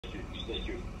that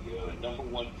your number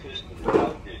one piston is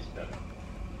out there better.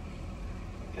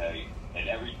 Okay? And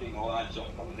everything lines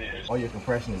up from there. All your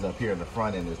compression is up here in the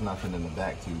front and there's nothing in the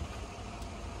back too.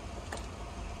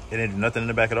 It ain't nothing in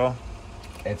the back at all?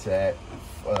 It's at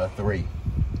 3.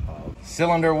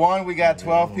 Cylinder 1, we got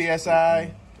 12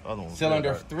 PSI.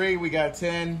 Cylinder 3, we got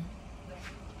 10.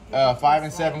 5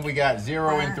 and 7, we got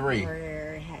 0 and 3.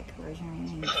 Or had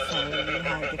corrosion, so you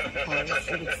had different colors.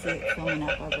 You could see it filling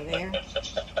up over there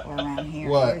or around here.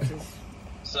 What? Yours is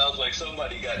Sounds like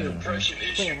somebody got compression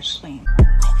clear, issues. clean.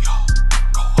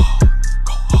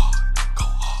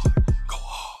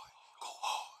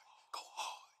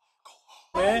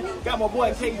 Man, got my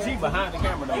boy KG behind the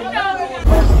camera though.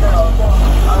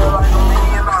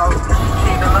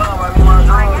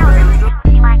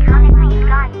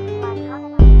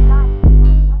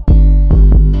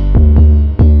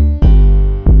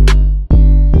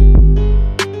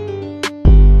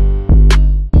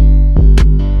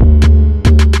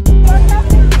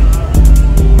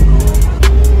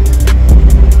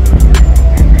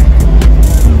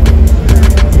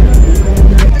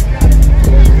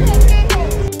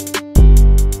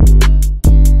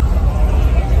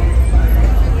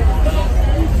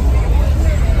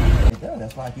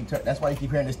 That's why you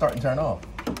keep hearing this start and turn off.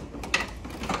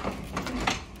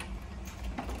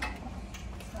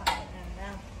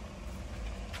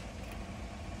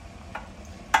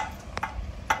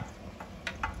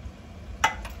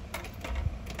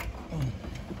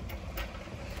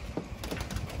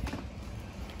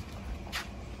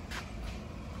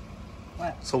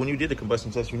 What? So when you did the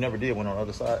combustion test, you never did one on the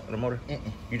other side of the motor?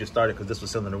 You just started because this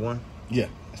was cylinder 1? Yeah,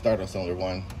 I started on cylinder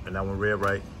 1. And that one read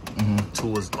right? 2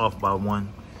 was off by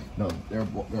 1? No,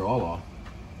 they're all off.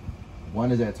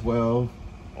 1 is at 12.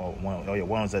 Oh, yeah,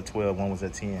 1 was at 12, 1 was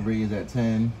at 10. 3 is at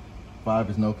 10. 5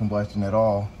 is no combustion at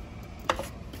all.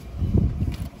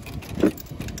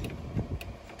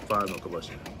 5 no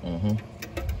combustion.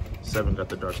 7 got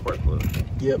the dark spark plug.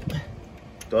 Yep.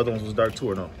 The other ones was dark too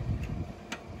or no?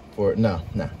 Or no.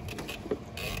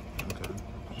 Okay.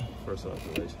 First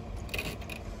observation.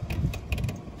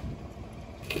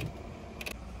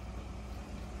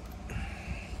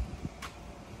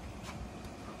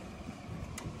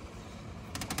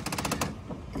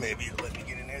 Maybe you'll let me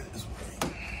get in there this way.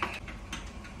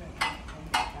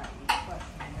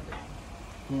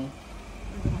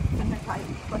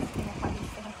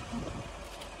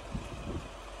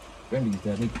 Brandy used to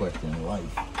have me question life.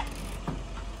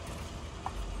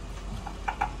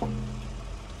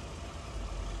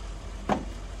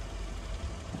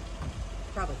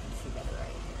 Probably can see better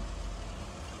right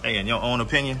here. Hey, in your own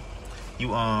opinion, you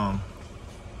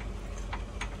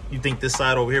think this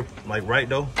side over here, like right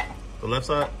though? The left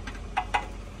side?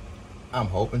 I'm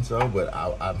hoping so, but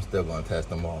I'm still going to test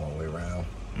them all the way around.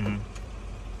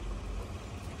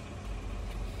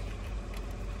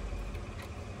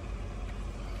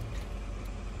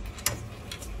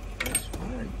 That's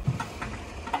fine.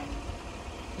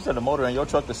 You said the motor in your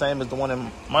truck the same as the one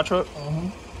in my truck?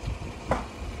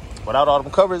 Without all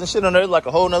them covers and shit on there, it's like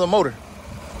a whole nother motor.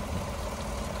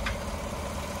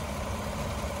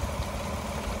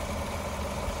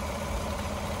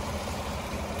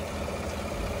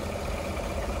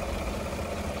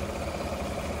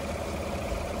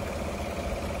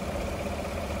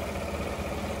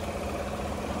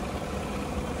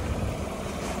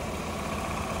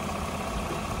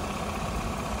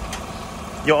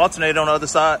 Your alternator on the other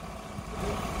side?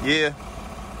 Yeah.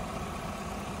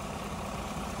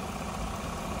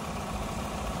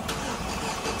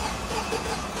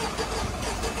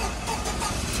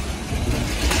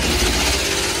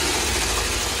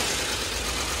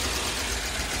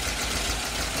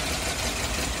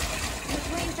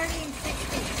 Between 30 and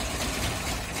 60.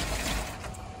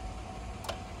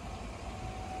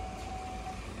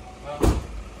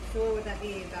 So what would that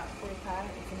be? About 45?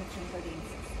 It's in between 30 and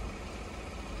 60.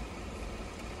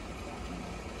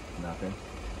 Nothing.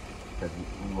 Because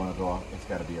we want to go off, it's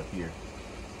got to be up here.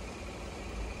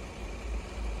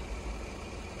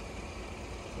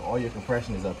 So all your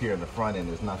compression is up here in the front and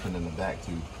there's nothing in the back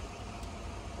too.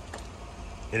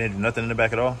 It ain't nothing in the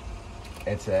back at all?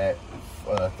 It's at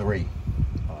 3.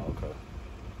 Oh, okay.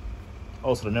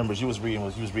 Oh, so the numbers you was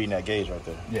reading that gauge right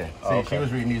there? Yeah. See, Oh, okay. she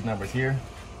was reading these numbers here.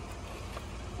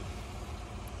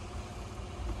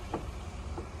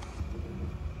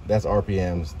 That's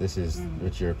RPMs. This is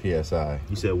with your PSI.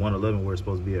 You said 111 where it's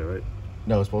supposed to be at, right?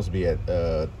 No, it's supposed to be at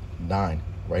 9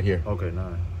 right here. Okay,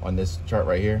 9. On this chart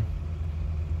right here,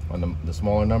 on the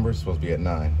smaller numbers, it's supposed to be at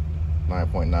 9.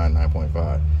 9.9,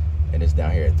 9.5. And it's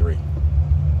down here at 3.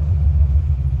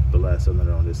 The last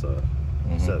cylinder on this side.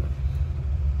 7.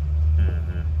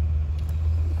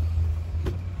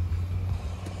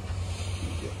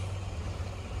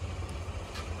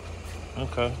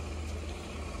 Okay.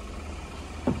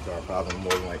 So our problem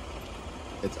more than like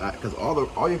it's because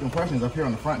all your compression is up here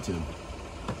on the front too.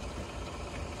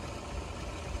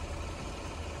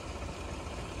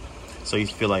 So you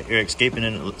feel like air escaping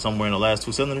in somewhere in the last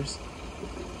 2 cylinders?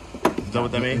 Is that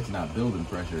what that means? It's not building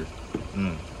pressure,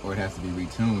 or it has to be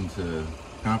retuned to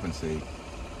compensate.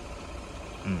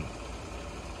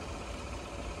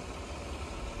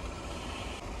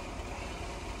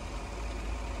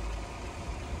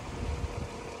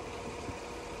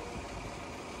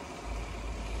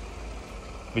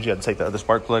 But you had to take the other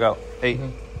spark plug out? 8?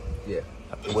 Yeah.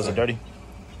 Was it dirty?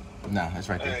 No, that's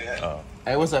right there. Hey,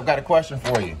 Hey, what's up? Got a question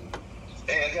for you.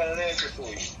 I got an answer for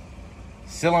you.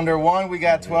 Cylinder 1, we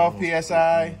got 12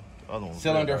 psi. The other one was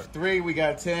Cylinder good, 3, we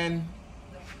got 10.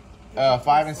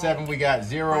 5 and 7, we got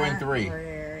 0 and 3.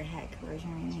 Where it had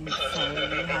corrosion, so you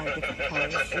had different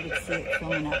colors. You could see it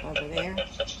filling up over there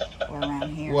or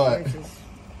around here. What? Yours is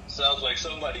Sounds like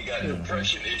somebody got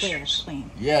compression clear, issues. clean.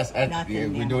 Yes,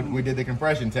 Nothing down. we did the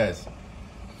compression test.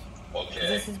 Okay.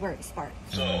 This is where it sparks.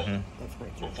 So That's where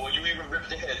it drops. before you even rip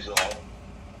the heads off,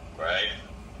 right?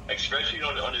 Especially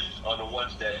on the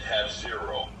ones that have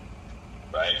 0,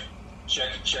 right?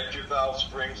 Check your valve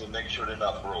springs and make sure they're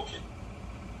not broken.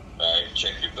 Right?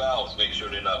 Check your valves, make sure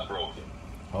they're not broken.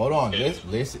 Hold on, Okay.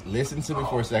 listen to me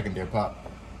for a second there, Pop.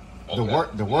 The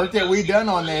Okay. work that we done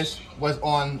on this was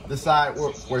on the side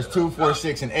where it's 2, 4,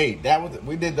 6, and 8. That was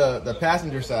we did the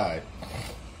passenger side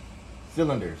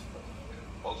cylinders.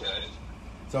 Okay.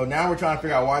 So now we're trying to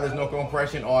figure out why there's no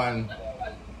compression on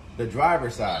the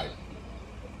driver's side.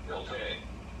 Okay.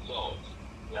 So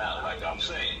now, like I'm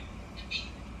saying,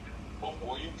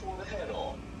 before you pull the head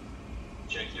off,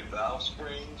 check your valve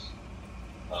springs,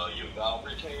 your valve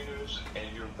retainers,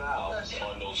 and your valves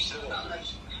on those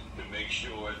cylinders to make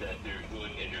sure that they're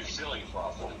good and they're sealing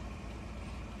properly.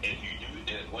 If you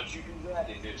do that, once you do that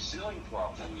and they're sealing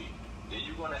properly, then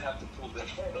you're going to have to pull the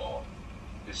head off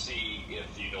to see if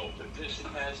the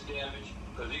piston has damage,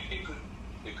 because it could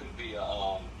be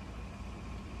a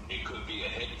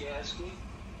head gasket,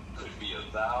 could be a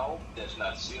valve that's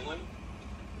not sealing,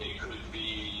 it could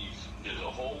be there's a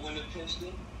hole in the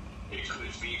piston, it could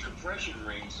be compression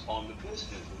rings on the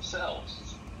pistons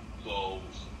themselves. So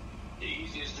the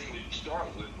easiest thing to start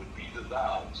with would be the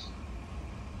valves.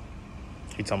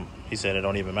 He said it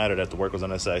don't even matter that the work was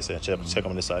on that side. He said check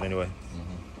on this side anyway.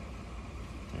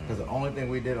 Because the only thing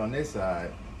we did on this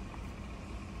side,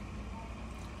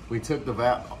 we took the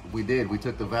valve. We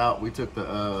took the valve. We took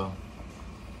the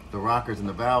rockers and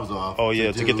the valves off. Oh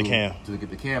yeah, to get the cam. To get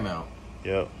the cam out.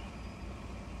 Yep.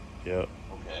 Okay.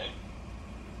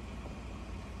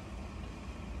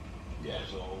 Yeah.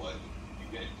 So what you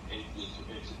get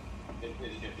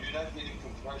if you're not getting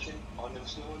compression on them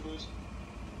cylinders,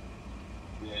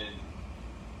 then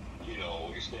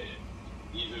it's that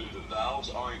either the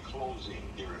valves aren't closing,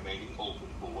 they're remaining open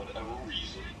for whatever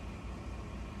reason.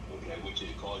 Okay, which has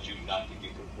caused you not to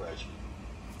get compression.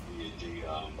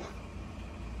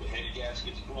 The head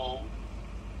gasket's blown.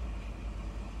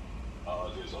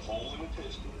 There's a hole in the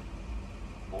piston,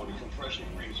 or the compression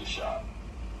rings are shot.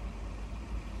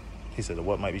 He said the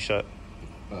what might be shot?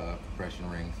 Compression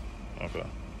rings. Okay.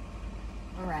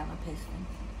 Around the piston.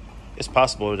 It's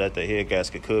possible that the head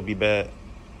gasket could be bad.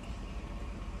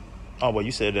 Oh, well,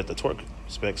 you said that the torque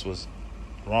specs was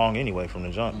wrong anyway from the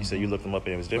jump. You said you looked them up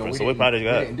and it was different. So we might have We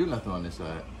got. didn't do nothing on this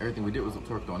side. Everything we did was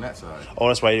torqued on that side. Oh,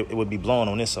 that's right. It would be blown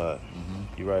on this side.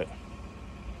 You're right.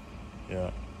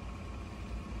 Yeah.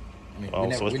 I mean,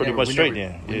 Oh, so it's pretty much straight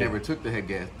then. We Yeah. never took the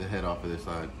head off of this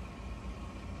side.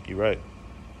 You're right.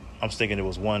 I'm thinking it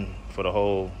was one for the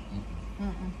whole.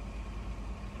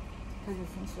 Because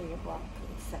essentially your block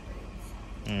separates.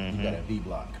 You got a V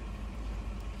block.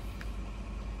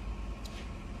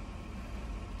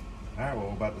 All right, well,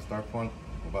 we're about to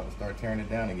start tearing it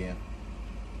down again.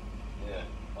 Yeah.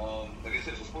 Like I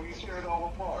said, before you tear it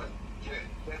all apart, check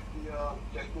the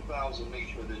valves and make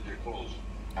sure that they're closed.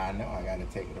 I know. I got to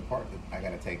take it apart. I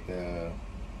got to take the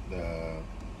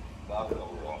Valve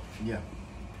cover off. Yeah.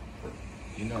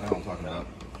 You know what I'm talking about.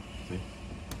 See?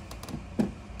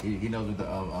 He knows what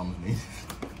the means.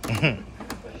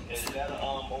 Is that an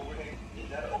overhead? Is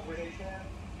that an overhead cab?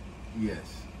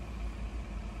 Yes.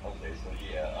 Okay, so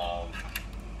yeah.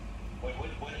 When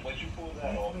you pull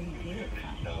that off, you be able to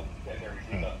check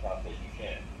everything up top that you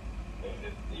can.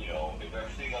 If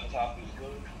everything up top is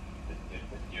good,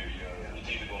 it's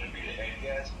either going to be the head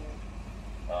gasket,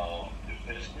 the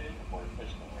piston, or the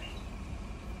piston rings.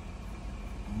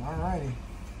 Alrighty.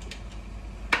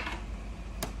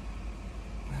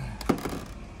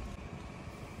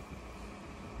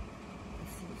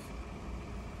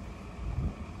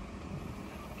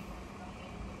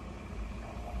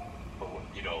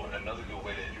 you know, another good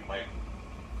way that you might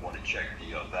want to check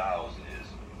the valves is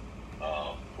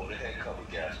pull the head cover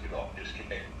gasket off.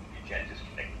 Disconnect. You can't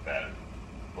disconnect the battery,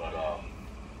 but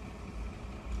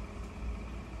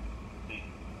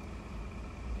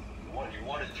you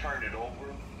want to turn it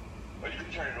over, or you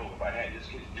can turn it over by hand. Just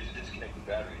disconnect the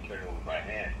battery and turn it over by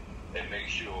hand, and make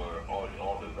sure all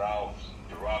the valves,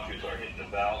 the rockers are hitting the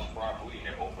valves properly and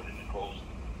they're opening and closing.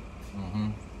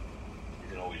 Mm-hmm. You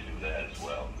can always do that as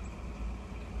well.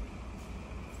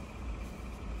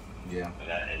 Yeah.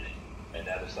 And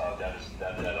that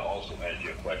also answers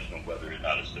your question on whether or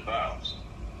not it's the valves.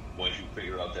 Once you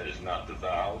figure out that it's not the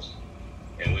valves,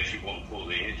 and once you want to pull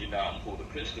the engine out and pull the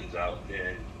pistons out,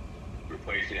 then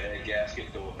replace the head gasket,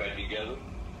 throw it back together,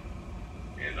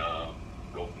 and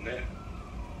go from there.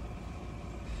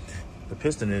 The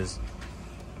piston is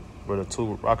where the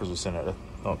two rockers were sent at.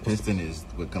 Oh, Piston is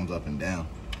what comes up and down.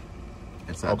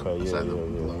 Inside the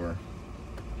blower.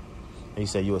 He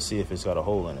said you'll see if it's got a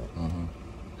hole in it. Mm-hmm.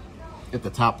 At the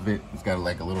top of it, it's got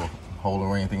like a little hole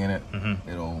or anything in it. Mm-hmm.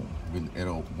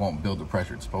 It'll won't build the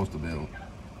pressure it's supposed to build.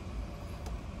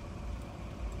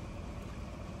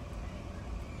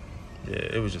 Yeah,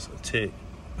 it was just a tick.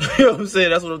 You know what I'm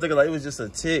saying? That's what I'm thinking. Like, it was just a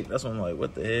tick. That's what I'm like,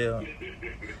 what the hell?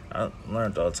 I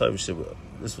learned all type of shit, but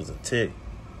this was a tick.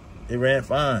 It ran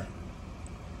fine.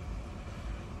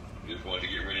 Just wanted to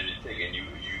get rid of the tick, and you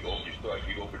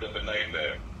opened up a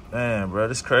nightmare. Man, bro,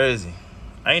 this crazy.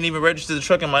 I ain't even registered the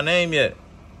truck in my name yet.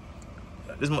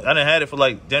 I done had it for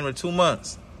like Denver 2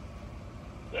 months.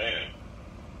 Damn.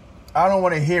 I don't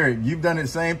want to hear it. You've done the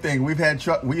same thing. We've had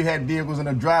vehicles in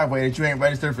the driveway that you ain't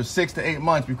registered for 6 to 8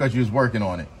 months because you was working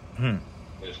on it.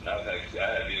 Listen, I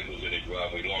had vehicles in the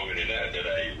driveway longer than that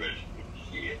I ain't registered.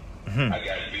 Shit. Mm-hmm. I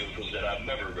got vehicles that I've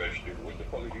never registered. What the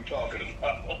fuck are you talking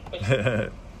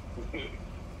about?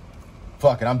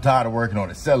 Fuck it, I'm tired of working on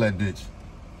it. Sell that bitch.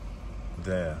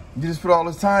 Damn. You just put all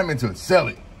this time into it. Sell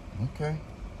it. Okay.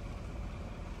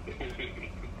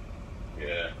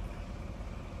 Yeah.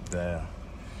 Damn.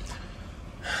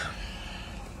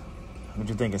 What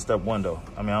you think in step one, though?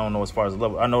 I mean, I don't know as far as the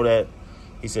level. I know that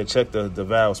he said check the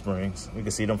valve springs. We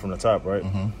can see them from the top, right?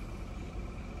 Mm-hmm.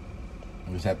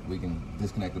 We can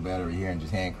disconnect the battery here and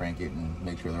just hand crank it and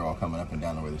make sure they're all coming up and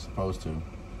down the way they're supposed to.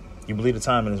 You believe the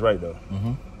timing is right, though?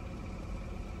 Mm-hmm.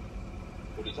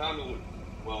 But the timing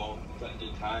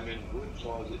would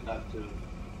cause it not to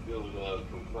build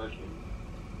compression.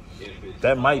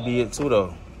 That might be it too,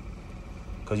 though,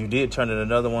 because you did turn in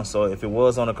another one. So if it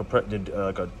was on like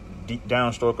a deep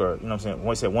downstroke, or you know what I'm saying,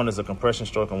 one said one is a compression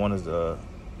stroke and one is the.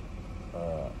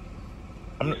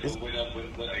 When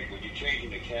you're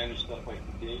changing the cam and stuff like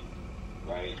you did,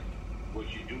 right?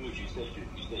 What you do is you set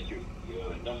your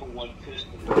number one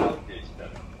piston out this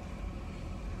stuff,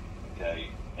 okay,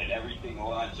 and everything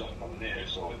lines up from there.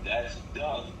 So if that's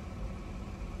done,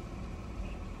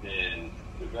 then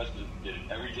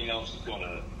everything else is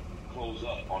gonna close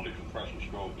up on the compression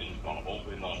stroke, and it's gonna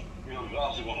open up. You know, the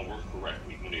valves are gonna work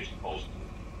correctly when they're supposed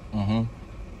to. Mm-hmm.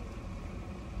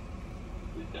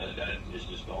 That is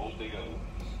just the whole thing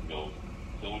of,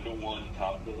 cylinder one,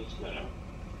 top to the center,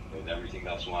 and everything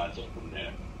else lines up from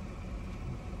there.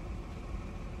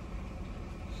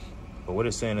 But what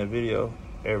it's saying in the video,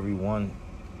 every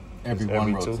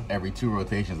two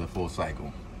rotations a full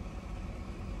cycle.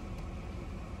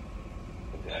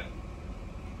 Okay.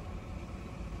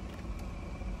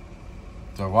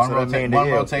 So one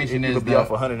rotation it would be off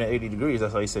 180 degrees.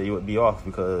 That's how you say you would be off,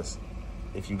 because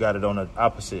if you got it on the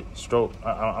opposite stroke,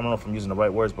 I don't know if I'm using the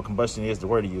right words, but combustion is the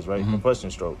word to use, right? Mm-hmm. Combustion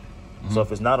stroke. Mm-hmm. So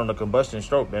if it's not on the combustion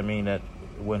stroke, that means that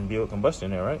it wouldn't be a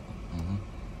combustion there, right? Mm-hmm.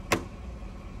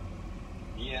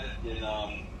 Yeah,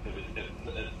 and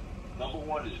if number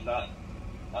one is not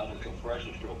on the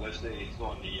compression stroke, let's say it's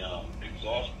on the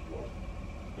exhaust stroke,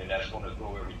 then that's going to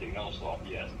throw everything else off,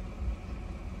 yes.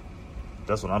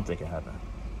 That's what I'm thinking happened.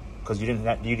 Because you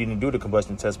didn't do the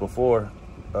combustion test before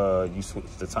you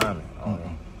switched the timing.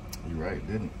 Mm-hmm. You're right,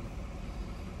 didn't.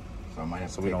 So I might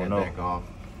have to take that back off.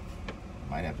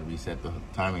 Might have to reset the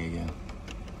timing again.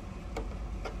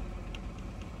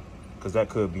 Because that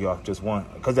could be off just one.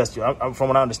 Because that's from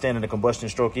what I understand, the combustion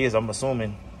stroke is, I'm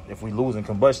assuming if we losing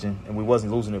combustion and we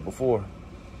wasn't losing it before,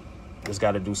 it's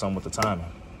got to do something with the timing.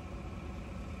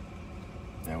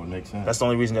 That would make sense. That's the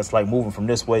only reason that's like moving from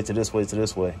this way to this way to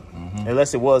this way. Mm-hmm.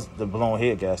 Unless it was the blown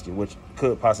head gasket, which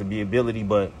could possibly be ability,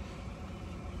 but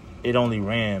it only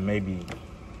ran maybe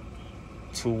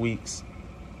 2 weeks.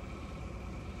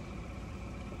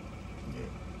 Yeah.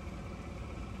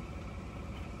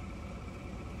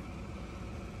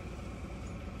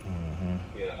 Mm-hmm.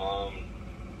 Yeah,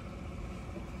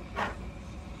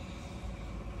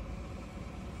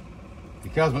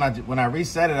 because when I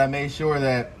reset it, I made sure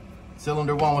that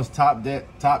cylinder 1 was top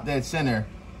dead center,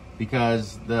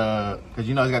 because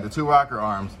you know it's got the 2 rocker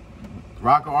arms.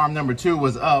 Rocker arm number 2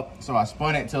 was up, so I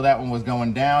spun it till that one was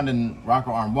going down, and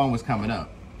rocker arm 1 was coming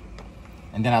up.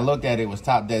 And then I looked at it, it was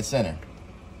top dead center.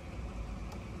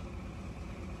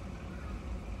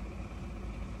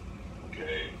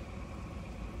 Okay.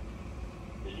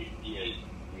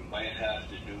 You might have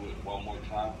to do it one more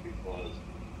time, because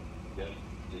the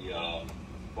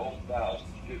both valves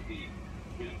should be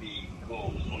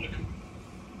closed on the computer.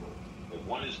 If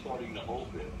one is starting to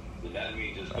open, then that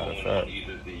means it's going on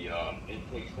either the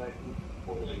intake cycle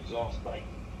or the exhaust cycle.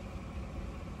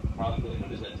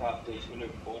 When it's at top stage,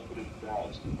 both of the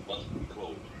valves must be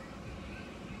closed.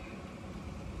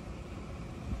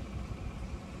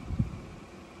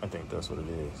 I think that's what it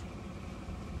is.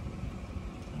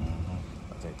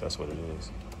 I think that's what it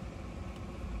is.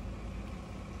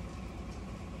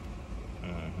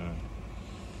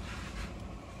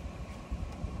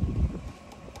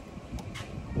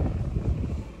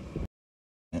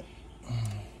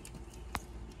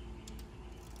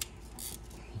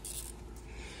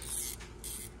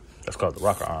 That's called the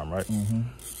rocker arm, right?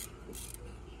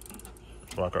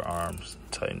 Rocker arms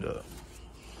tightened up.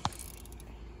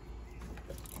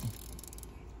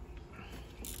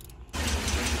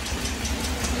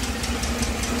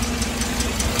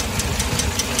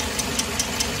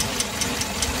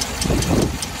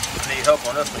 I need help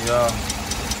on this one, y'all.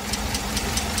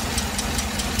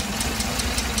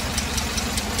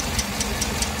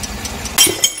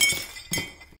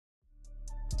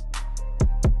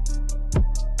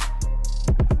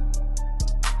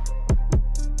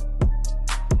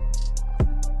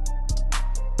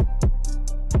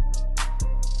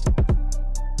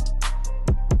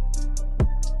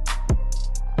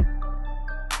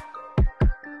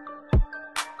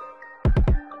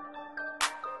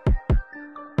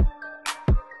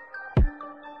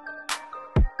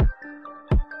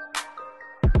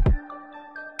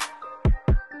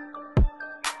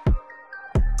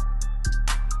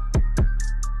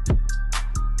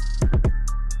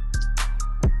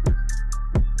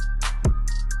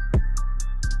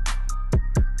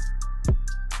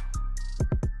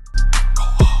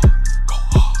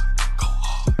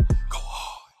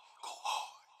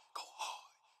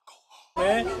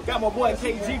 Got my boy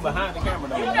KG behind the camera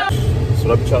though. That's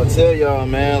what I be trying to tell y'all,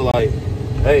 man. Like,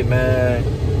 hey, man,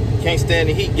 can't stand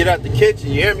the heat, get out the kitchen,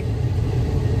 you hear me?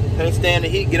 Can't stand the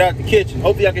heat, get out the kitchen.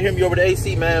 Hopefully y'all can hear me over the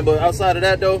AC, man. But outside of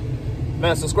that, though,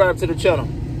 man, subscribe to the channel.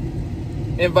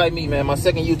 Invite me, man, my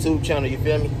second YouTube channel, you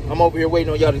feel me? I'm over here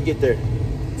waiting on y'all to get there.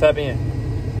 Tap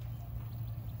in.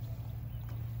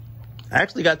 I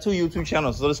actually got 2 YouTube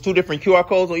channels, so there's 2 different QR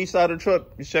codes on each side of the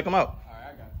truck. Just check them out. All right,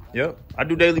 I got you. Yep, I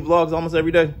do daily vlogs almost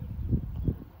every day.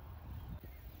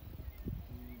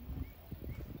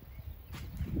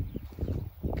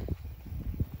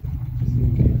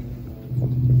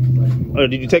 Oh,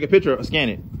 did you take a picture or scan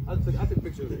it? I took a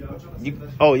picture of it.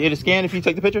 Oh, you had to scan if you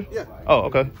take the picture? Yeah. Oh,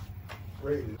 okay.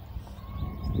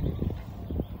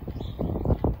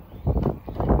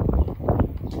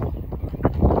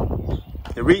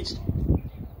 It reached?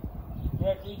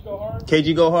 Yeah, KG go hard?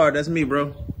 KG go hard, that's me,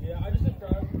 bro. Yeah, I just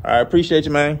subscribed. I appreciate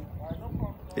you, man. All right, no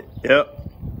problem. Yep.